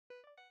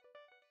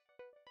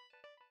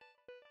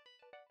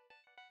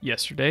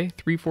Yesterday,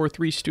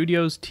 343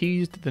 Studios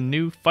teased the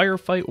new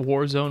Firefight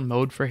Warzone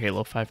mode for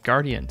Halo 5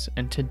 Guardians,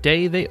 and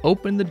today they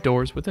opened the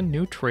doors with a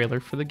new trailer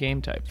for the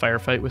game type.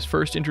 Firefight was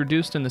first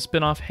introduced in the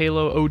spin-off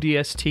Halo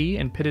ODST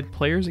and pitted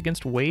players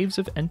against waves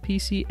of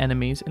NPC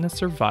enemies in a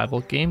survival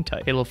game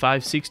type. Halo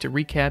 5 seeks to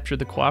recapture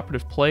the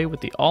cooperative play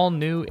with the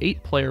all-new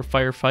 8-player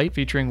Firefight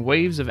featuring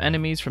waves of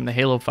enemies from the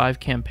Halo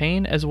 5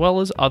 campaign as well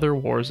as other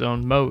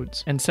Warzone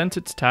modes. And since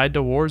it's tied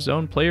to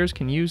Warzone, players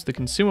can use the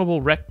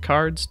consumable rec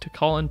cards to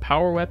call in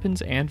power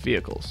weapons and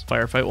vehicles.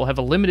 Firefight will have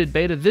a limited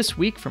beta this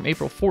week from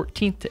April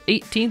 14th to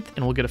 18th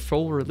and will get a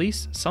full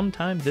release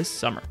sometime this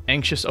summer.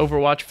 Anxious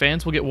Overwatch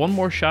fans will get one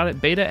more shot at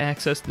beta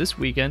access this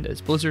weekend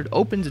as Blizzard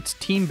opens its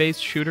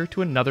team-based shooter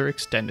to another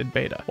extended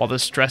beta. While the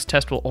stress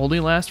test will only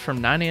last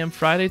from 9 AM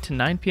Friday to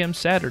 9 PM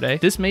Saturday,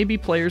 this may be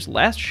players'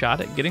 last shot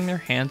at getting their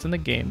hands on the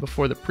game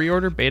before the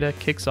pre-order beta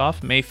kicks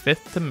off May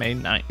 5th to May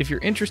 9th. If you're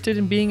interested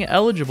in being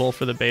eligible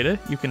for the beta,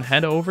 you can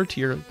head over to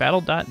your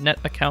battle.net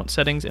account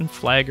settings and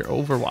flag your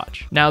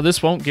Overwatch. Now,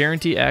 this won't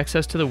guarantee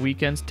access to the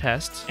weekend's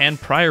tests, and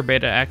prior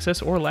beta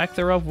access or lack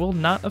thereof will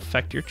not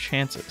affect your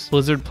chances.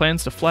 Blizzard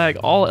plans to flag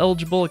all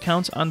eligible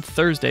accounts on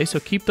Thursday, so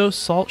keep those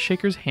salt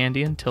shakers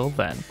handy until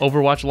then.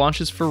 Overwatch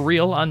launches for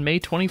real on May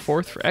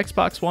 24th for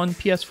Xbox One,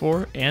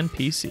 PS4, and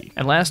PC.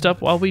 And last up,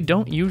 while we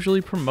don't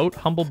usually promote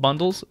Humble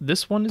bundles,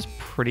 this one is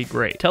pretty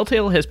great.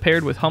 Telltale has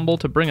paired with Humble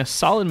to bring a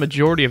solid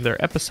majority of their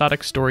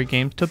episodic story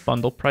games to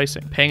bundle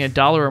pricing. Paying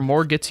 $1 or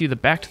more gets you the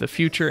Back to the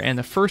Future and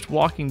the first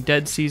Walking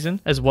Dead season,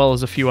 as well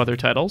as a few other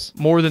titles.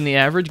 More Than the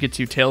Average gets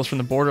you Tales from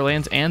the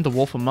Borderlands and The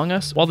Wolf Among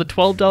Us, while the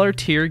 $12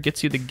 tier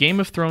gets you the Game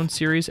of Thrones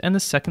series and the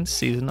second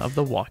season of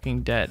The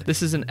Walking Dead.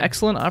 This is an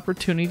excellent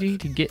opportunity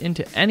to get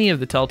into any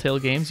of the Telltale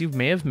games you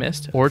may have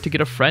missed, or to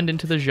get a friend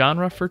into the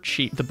genre for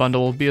cheap. The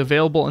bundle will be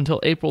available until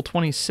April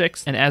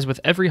 26th, and as with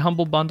every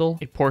Humble bundle,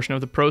 a portion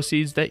of the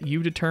proceeds that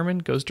you determine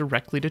goes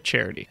directly to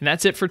charity. And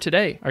that's it for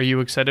today. Are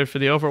you excited for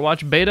the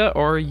Overwatch beta,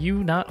 or are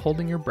you not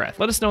holding your breath?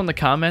 Let us know in the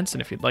comments,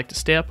 and if you'd like to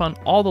stay up on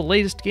all the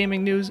latest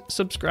gaming news,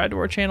 subscribe to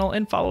our channel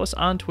and follow us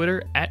on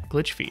Twitter at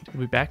GlitchFeed.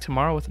 We'll be back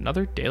tomorrow with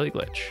another Daily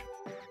Glitch.